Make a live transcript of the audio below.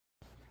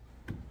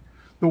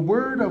The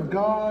Word of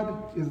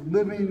God is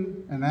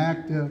living and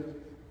active.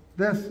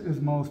 This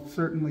is most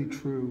certainly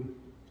true.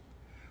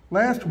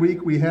 Last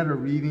week we had a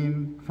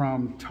reading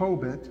from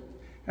Tobit,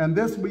 and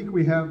this week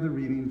we have the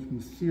reading from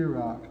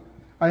Sirach.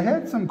 I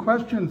had some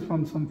questions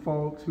from some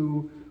folks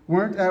who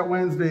weren't at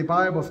Wednesday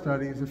Bible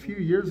studies. A few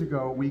years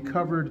ago we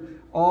covered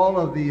all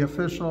of the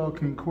official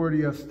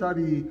Concordia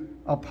study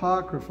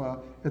Apocrypha.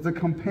 It's a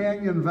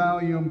companion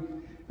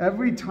volume.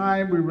 Every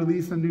time we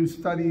release a new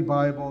study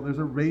Bible, there's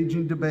a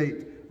raging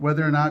debate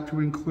whether or not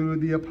to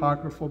include the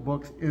apocryphal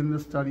books in the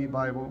study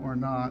Bible or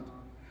not.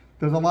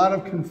 There's a lot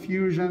of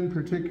confusion,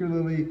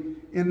 particularly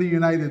in the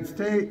United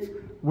States,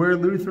 where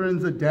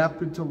Lutherans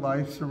adapted to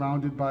life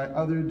surrounded by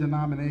other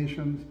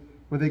denominations,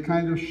 where they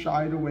kind of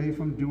shied away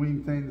from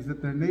doing things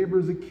that their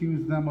neighbors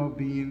accused them of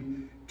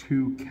being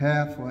too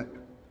Catholic.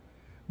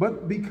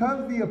 But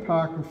because the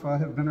Apocrypha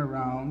have been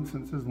around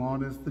since as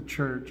long as the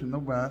church in the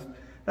West,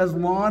 as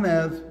long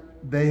as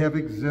they have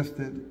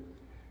existed,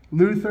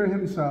 Luther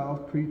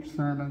himself preached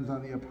sermons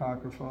on the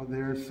Apocrypha.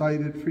 They're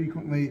cited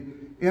frequently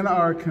in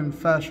our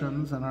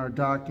confessions and our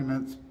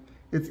documents.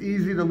 It's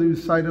easy to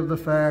lose sight of the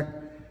fact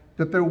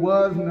that there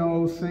was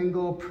no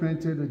single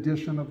printed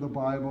edition of the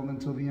Bible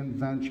until the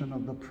invention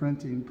of the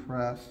printing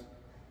press.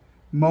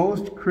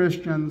 Most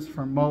Christians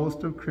for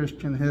most of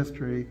Christian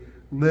history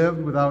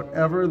lived without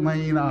ever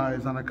laying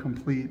eyes on a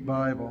complete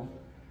Bible.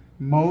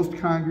 Most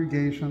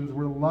congregations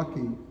were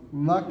lucky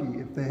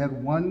if they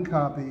had one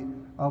copy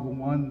of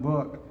one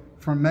book.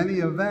 For many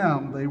of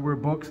them, they were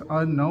books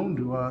unknown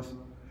to us.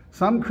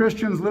 Some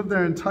Christians lived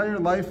their entire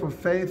life of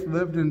faith,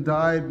 lived and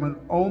died with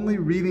only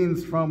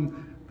readings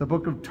from the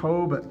book of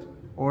Tobit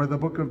or the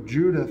book of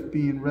Judith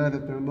being read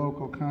at their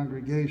local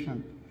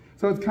congregation.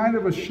 So it's kind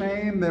of a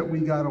shame that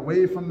we got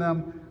away from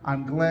them.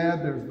 I'm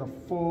glad there's the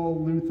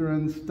full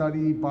Lutheran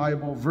study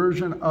Bible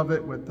version of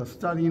it with the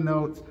study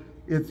notes.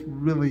 It's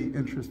really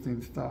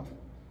interesting stuff.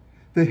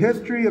 The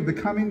history of the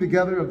coming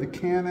together of the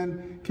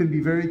canon can be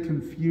very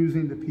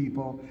confusing to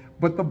people,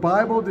 but the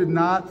Bible did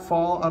not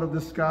fall out of the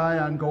sky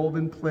on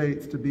golden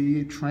plates to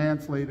be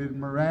translated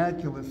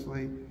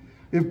miraculously.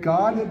 If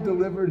God had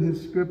delivered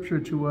his scripture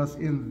to us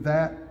in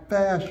that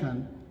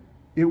fashion,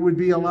 it would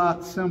be a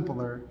lot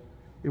simpler.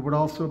 It would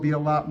also be a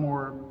lot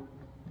more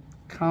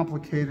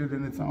complicated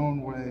in its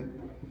own way.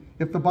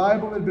 If the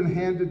Bible had been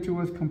handed to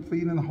us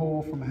complete and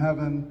whole from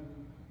heaven,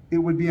 it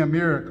would be a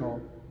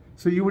miracle.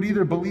 So you would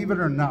either believe it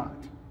or not.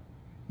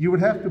 You would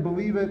have to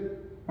believe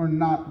it or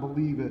not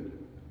believe it.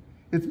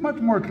 It's much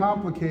more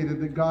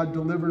complicated that God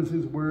delivers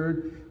his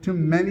word to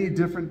many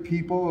different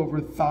people over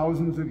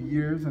thousands of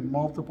years in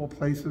multiple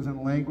places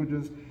and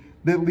languages,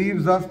 that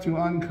leaves us to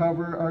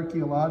uncover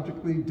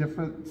archaeologically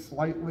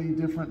slightly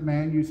different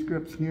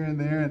manuscripts here and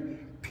there and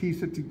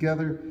piece it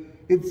together.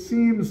 It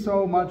seems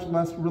so much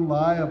less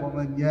reliable,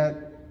 and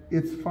yet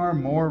it's far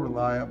more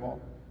reliable,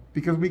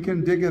 because we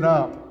can dig it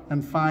up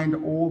and find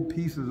old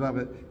pieces of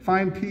it,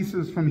 find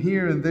pieces from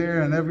here and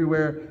there and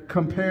everywhere,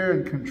 compare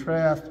and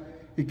contrast.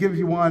 It gives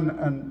you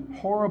a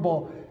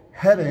horrible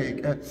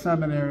headache at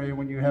seminary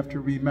when you have to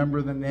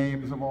remember the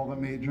names of all the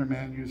major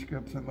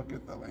manuscripts and look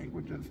at the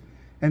languages.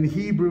 And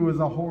Hebrew is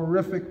a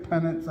horrific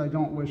penance I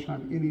don't wish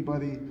on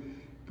anybody,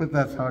 but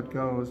that's how it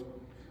goes.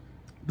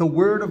 The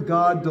Word of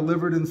God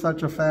delivered in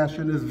such a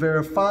fashion is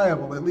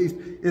verifiable. At least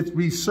it's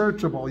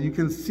researchable. You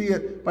can see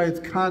it by its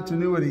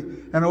continuity.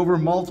 And over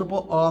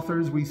multiple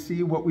authors, we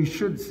see what we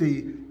should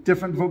see.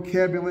 Different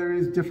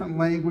vocabularies, different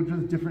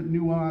languages, different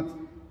nuance,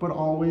 but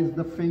always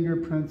the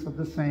fingerprints of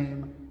the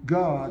same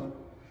God.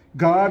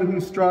 God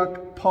who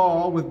struck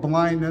Paul with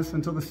blindness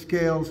until the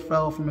scales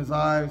fell from his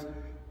eyes.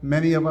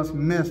 Many of us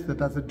miss that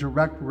that's a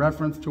direct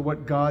reference to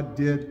what God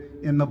did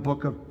in the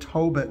book of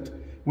Tobit.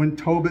 When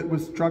Tobit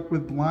was struck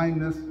with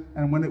blindness,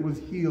 and when it was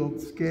healed,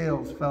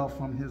 scales fell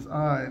from his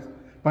eyes.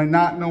 By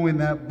not knowing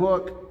that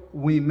book,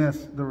 we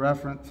miss the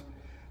reference.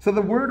 So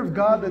the Word of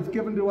God that's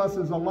given to us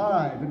is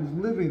alive, it is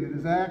living, it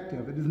is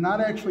active. It is not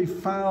actually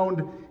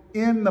found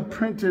in the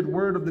printed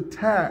word of the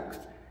text.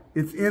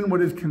 It's in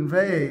what is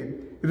conveyed.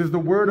 It is the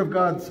Word of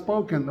God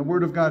spoken, the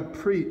Word of God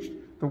preached,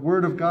 the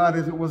Word of God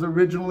as it was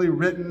originally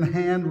written,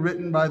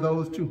 handwritten by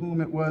those to whom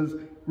it was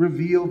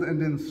revealed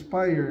and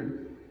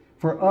inspired.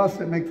 For us,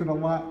 it makes it a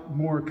lot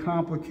more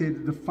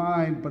complicated to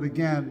find, but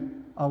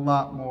again, a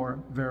lot more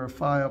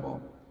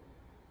verifiable.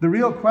 The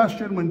real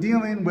question when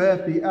dealing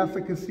with the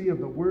efficacy of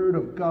the Word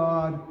of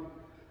God,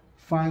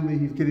 finally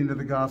he's getting to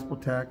the gospel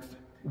text.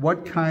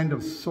 What kind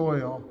of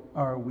soil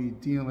are we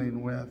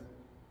dealing with?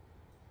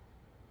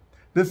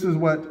 This is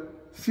what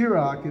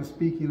Sirach is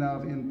speaking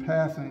of in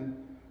passing.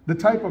 The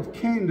type of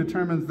king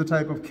determines the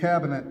type of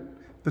cabinet.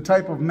 The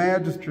type of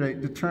magistrate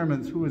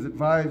determines who his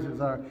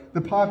advisors are. The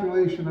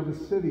population of a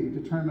city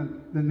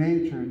determines the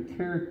nature and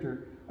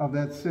character of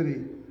that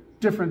city.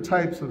 Different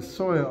types of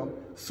soil.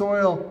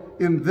 Soil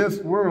in this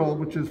world,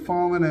 which is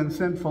fallen and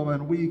sinful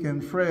and weak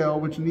and frail,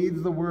 which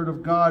needs the Word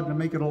of God to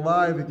make it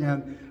alive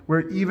again,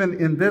 where even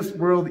in this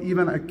world,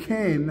 even a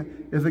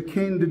king is a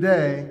king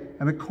today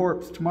and a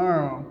corpse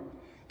tomorrow.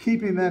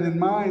 Keeping that in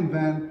mind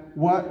then,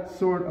 what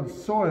sort of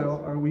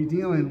soil are we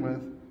dealing with?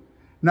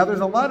 Now there's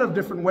a lot of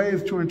different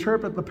ways to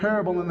interpret the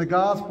parable in the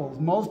Gospels.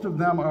 Most of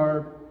them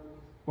are,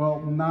 well,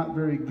 not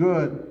very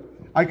good.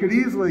 I could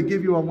easily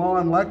give you a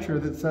long lecture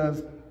that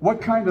says,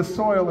 what kind of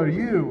soil are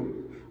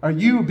you? Are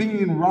you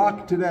being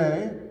rocked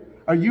today?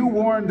 Are you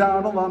worn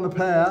down along the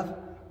path?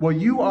 Well,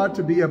 you ought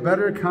to be a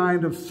better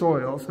kind of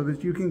soil so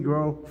that you can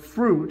grow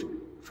fruit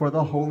for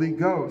the Holy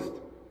Ghost.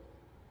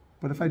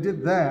 But if I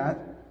did that,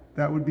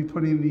 that would be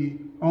putting the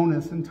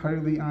onus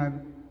entirely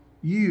on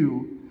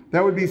you.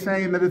 That would be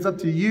saying that it's up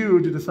to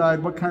you to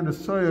decide what kind of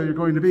soil you're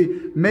going to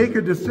be. Make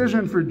a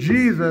decision for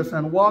Jesus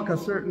and walk a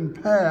certain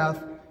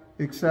path,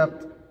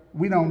 except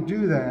we don't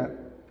do that.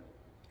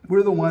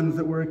 We're the ones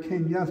that were a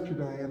king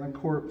yesterday and a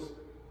corpse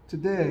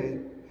today.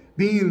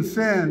 Being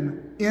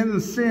in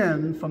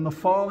sin, from the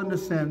fall into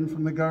sin,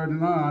 from the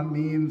garden on,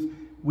 means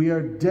we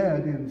are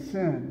dead in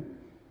sin.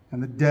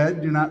 And the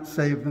dead do not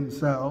save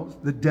themselves.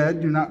 The dead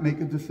do not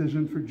make a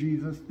decision for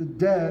Jesus. The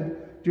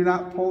dead do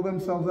not pull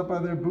themselves up by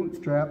their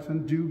bootstraps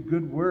and do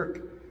good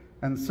work.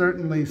 And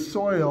certainly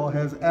soil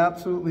has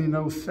absolutely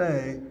no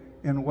say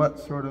in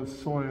what sort of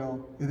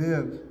soil it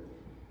is.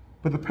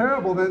 But the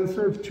parable then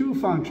serves two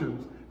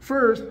functions.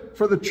 First,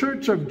 for the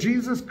church of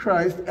Jesus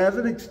Christ as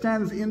it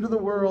extends into the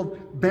world,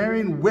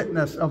 bearing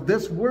witness of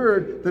this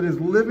word that is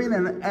living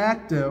and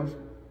active,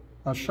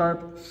 a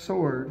sharp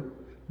sword.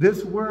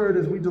 This word,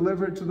 as we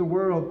deliver it to the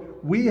world,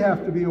 we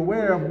have to be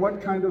aware of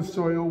what kind of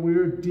soil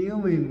we're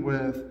dealing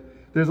with.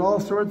 There's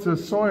all sorts of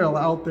soil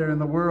out there in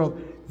the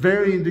world,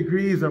 varying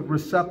degrees of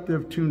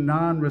receptive to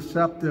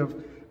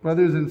non-receptive.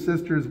 Brothers and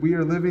sisters, we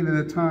are living in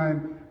a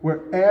time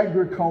where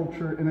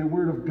agriculture, in a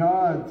word of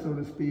God, so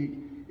to speak,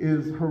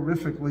 is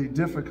horrifically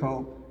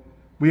difficult.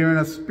 We are in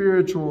a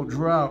spiritual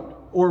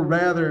drought, or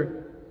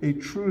rather, a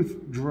truth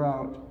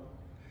drought.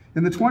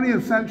 In the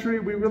 20th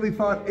century, we really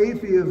thought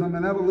atheism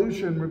and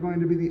evolution were going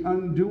to be the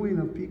undoing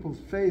of people's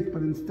faith,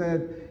 but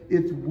instead,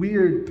 it's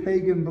weird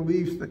pagan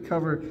beliefs that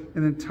cover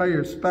an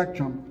entire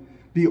spectrum.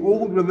 The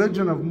old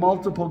religion of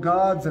multiple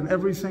gods and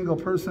every single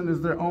person is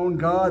their own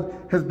god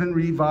has been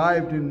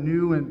revived in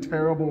new and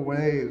terrible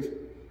ways.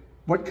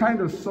 What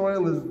kind of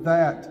soil is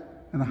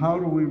that, and how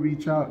do we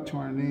reach out to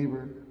our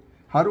neighbor?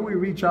 How do we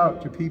reach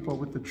out to people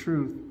with the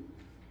truth?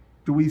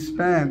 Do we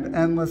spend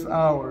endless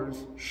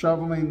hours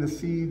shoveling the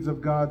seeds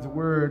of God's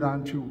word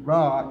onto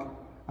rock,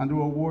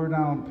 onto a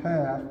wore-down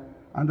path,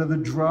 onto the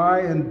dry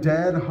and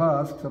dead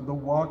husks of the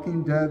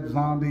walking dead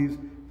zombies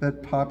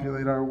that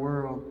populate our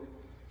world?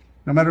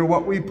 No matter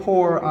what we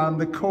pour on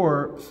the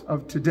corpse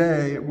of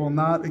today, it will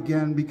not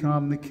again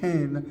become the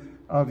king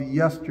of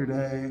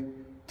yesterday.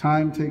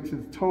 Time takes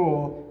its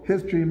toll.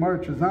 History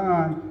marches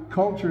on.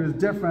 Culture is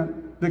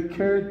different. The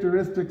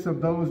characteristics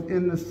of those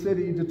in the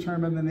city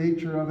determine the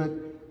nature of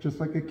it, just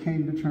like a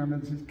king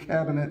determines his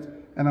cabinet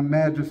and a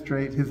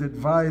magistrate his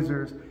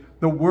advisors.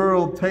 The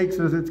world takes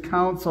as its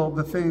counsel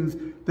the things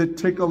that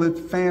tickle its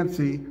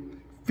fancy,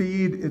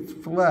 feed its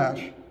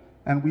flesh,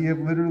 and we have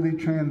literally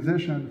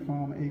transitioned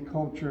from a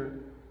culture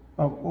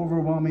of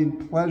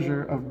overwhelming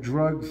pleasure of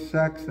drugs,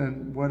 sex,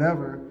 and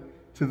whatever,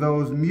 to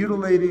those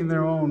mutilating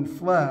their own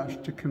flesh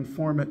to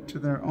conform it to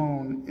their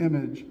own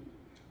image.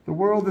 The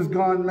world has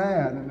gone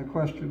mad, and the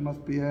question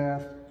must be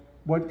asked,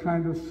 what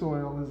kind of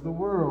soil is the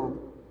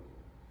world?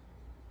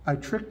 I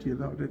tricked you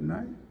though, didn't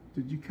I?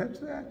 Did you catch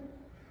that?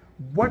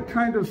 What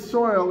kind of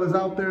soil is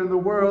out there in the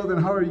world,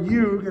 and how are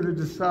you going to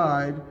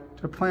decide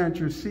to plant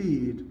your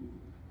seed?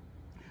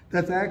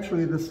 That's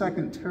actually the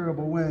second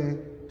terrible way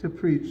to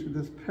preach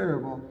this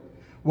parable.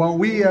 While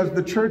we as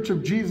the Church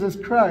of Jesus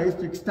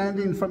Christ,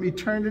 extending from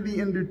eternity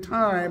into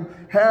time,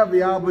 have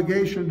the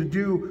obligation to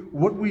do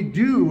what we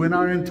do in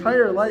our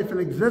entire life and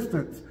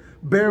existence,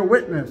 bear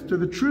witness to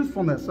the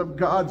truthfulness of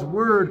God's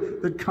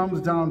word that comes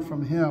down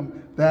from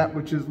him, that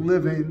which is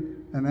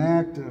living and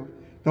active.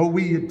 Though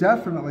we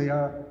definitely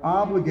are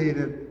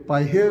obligated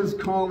by his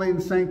calling,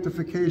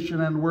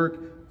 sanctification, and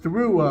work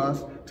through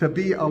us to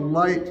be a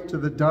light to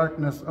the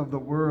darkness of the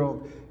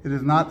world. It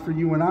is not for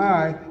you and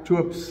I to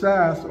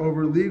obsess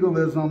over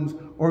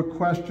legalisms or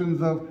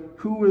questions of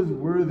who is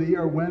worthy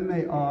or when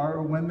they are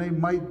or when they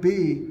might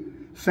be.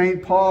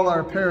 St. Paul,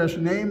 our parish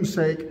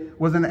namesake,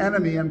 was an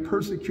enemy and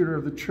persecutor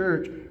of the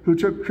church who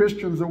took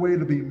Christians away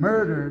to be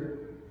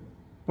murdered.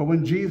 But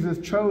when Jesus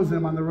chose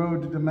him on the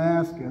road to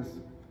Damascus,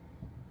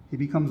 he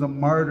becomes a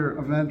martyr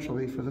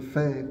eventually for the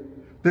faith.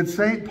 That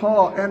St.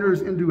 Paul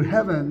enters into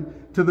heaven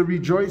to the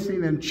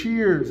rejoicing and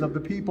cheers of the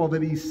people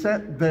that he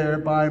set there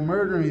by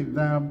murdering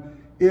them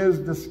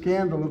is the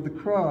scandal of the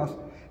cross.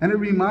 And it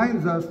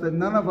reminds us that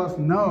none of us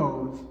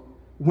knows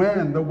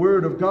when the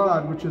word of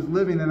God, which is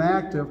living and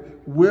active,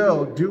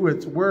 will do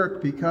its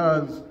work,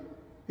 because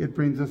it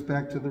brings us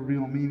back to the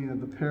real meaning of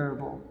the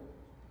parable.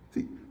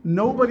 See,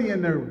 nobody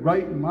in their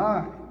right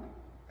mind,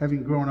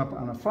 having grown up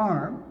on a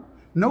farm,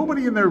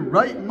 nobody in their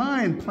right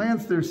mind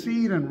plants their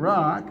seed in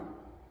rock.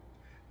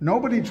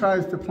 Nobody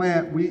tries to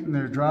plant wheat in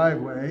their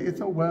driveway.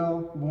 It's a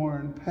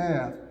well-worn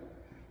path.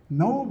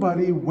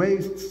 Nobody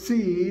wastes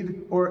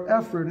seed or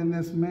effort in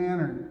this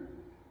manner.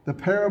 The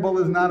parable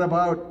is not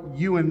about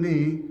you and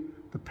me.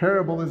 The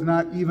parable is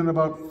not even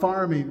about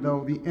farming,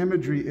 though the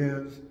imagery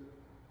is.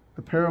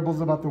 The parable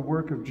is about the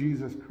work of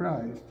Jesus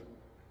Christ.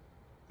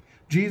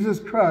 Jesus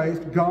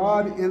Christ,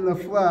 God in the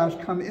flesh,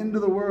 come into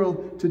the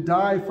world to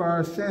die for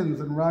our sins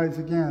and rise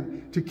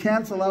again, to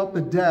cancel out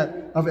the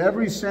debt of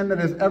every sin that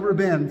has ever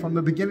been from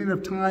the beginning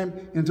of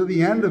time until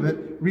the end of it,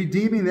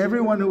 redeeming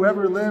everyone who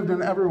ever lived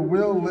and ever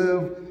will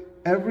live,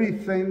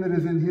 everything that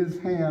is in his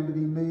hand that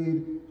he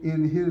made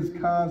in his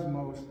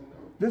cosmos.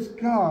 This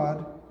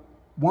God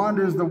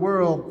wanders the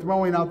world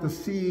throwing out the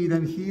seed,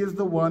 and he is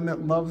the one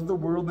that loves the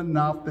world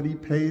enough that he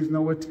pays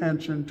no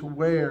attention to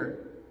where.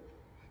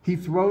 He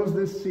throws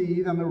this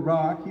seed on the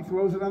rock, he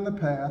throws it on the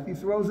path, he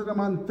throws it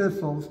among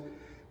thistles,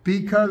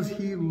 because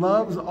he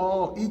loves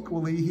all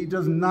equally. He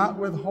does not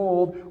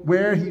withhold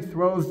where he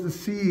throws the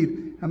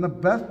seed. And the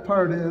best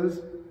part is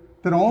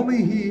that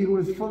only he who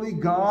is fully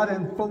God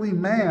and fully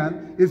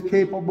man is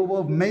capable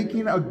of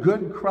making a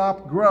good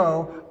crop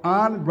grow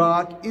on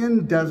rock,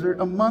 in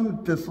desert,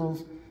 among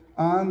thistles,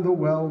 on the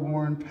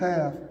well-worn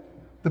path.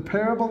 The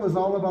parable is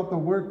all about the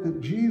work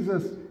that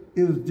Jesus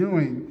is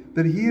doing,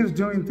 that he is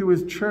doing through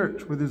his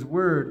church with his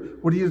word,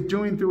 what he is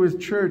doing through his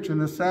church in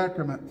the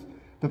sacraments,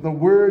 that the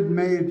word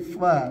made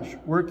flesh,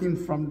 working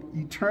from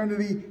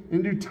eternity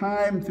into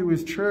time through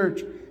his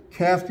church,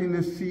 casting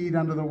this seed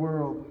unto the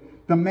world.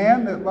 The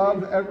man that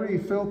loves every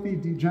filthy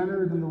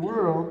degenerate in the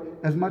world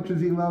as much as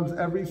he loves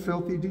every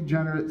filthy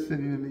degenerate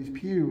sitting in these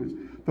pews.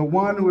 The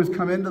one who has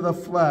come into the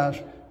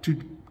flesh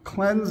to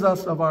cleanse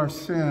us of our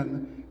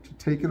sin, to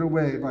take it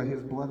away by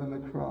his blood on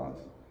the cross.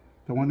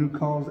 The one who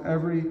calls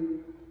every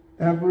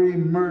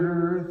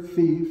murderer,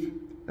 thief,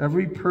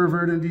 every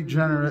pervert and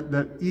degenerate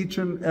that each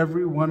and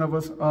every one of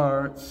us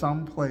are at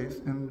some place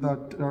in the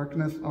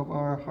darkness of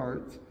our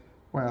hearts.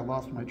 Why, I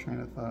lost my train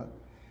of thought.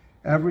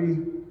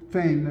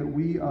 Everything that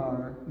we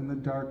are in the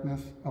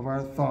darkness of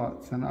our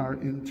thoughts and our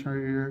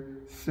interior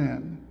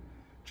sin.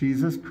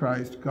 Jesus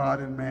Christ, God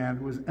and man,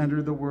 who has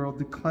entered the world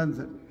to cleanse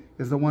it,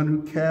 is the one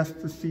who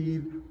casts the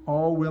seed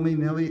all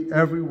willy-nilly,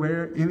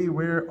 everywhere,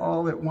 anywhere,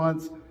 all at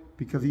once,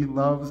 because he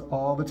loves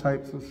all the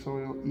types of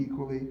soil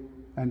equally,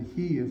 and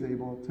he is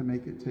able to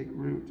make it take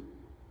root.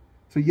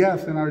 So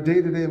yes, in our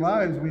day-to-day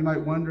lives, we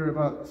might wonder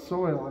about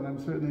soil, and I'm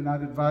certainly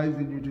not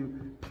advising you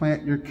to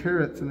plant your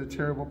carrots in a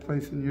terrible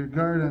place in your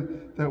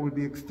garden. That would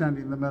be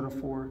extending the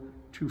metaphor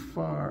too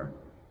far.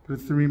 But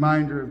it's the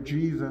reminder of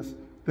Jesus,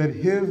 that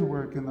his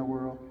work in the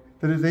world,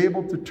 that is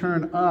able to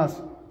turn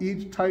us,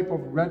 each type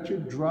of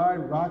wretched, dry,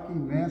 rocky,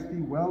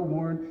 nasty,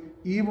 well-worn,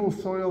 evil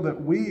soil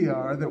that we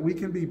are, that we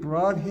can be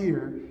brought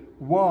here,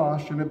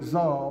 washed and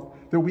absolved,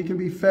 that we can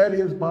be fed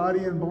his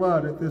body and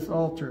blood at this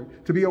altar,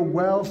 to be a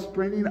well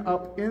springing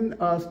up in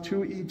us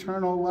to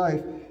eternal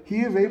life. He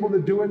is able to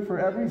do it for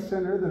every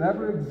sinner that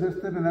ever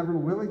existed and ever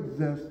will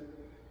exist.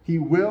 He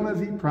will,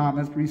 as he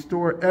promised,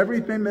 restore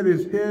everything that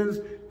is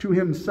his to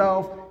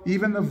himself,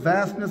 even the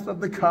vastness of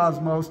the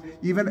cosmos,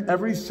 even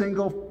every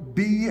single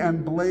bee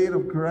and blade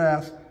of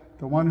grass.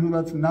 The one who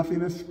lets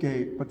nothing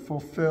escape but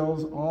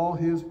fulfills all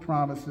his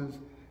promises.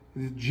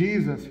 It is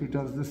Jesus who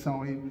does the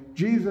sowing,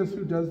 Jesus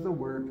who does the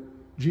work,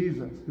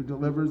 Jesus who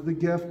delivers the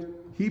gift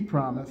he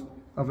promised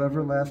of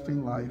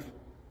everlasting life.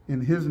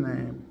 In his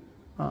name,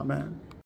 amen.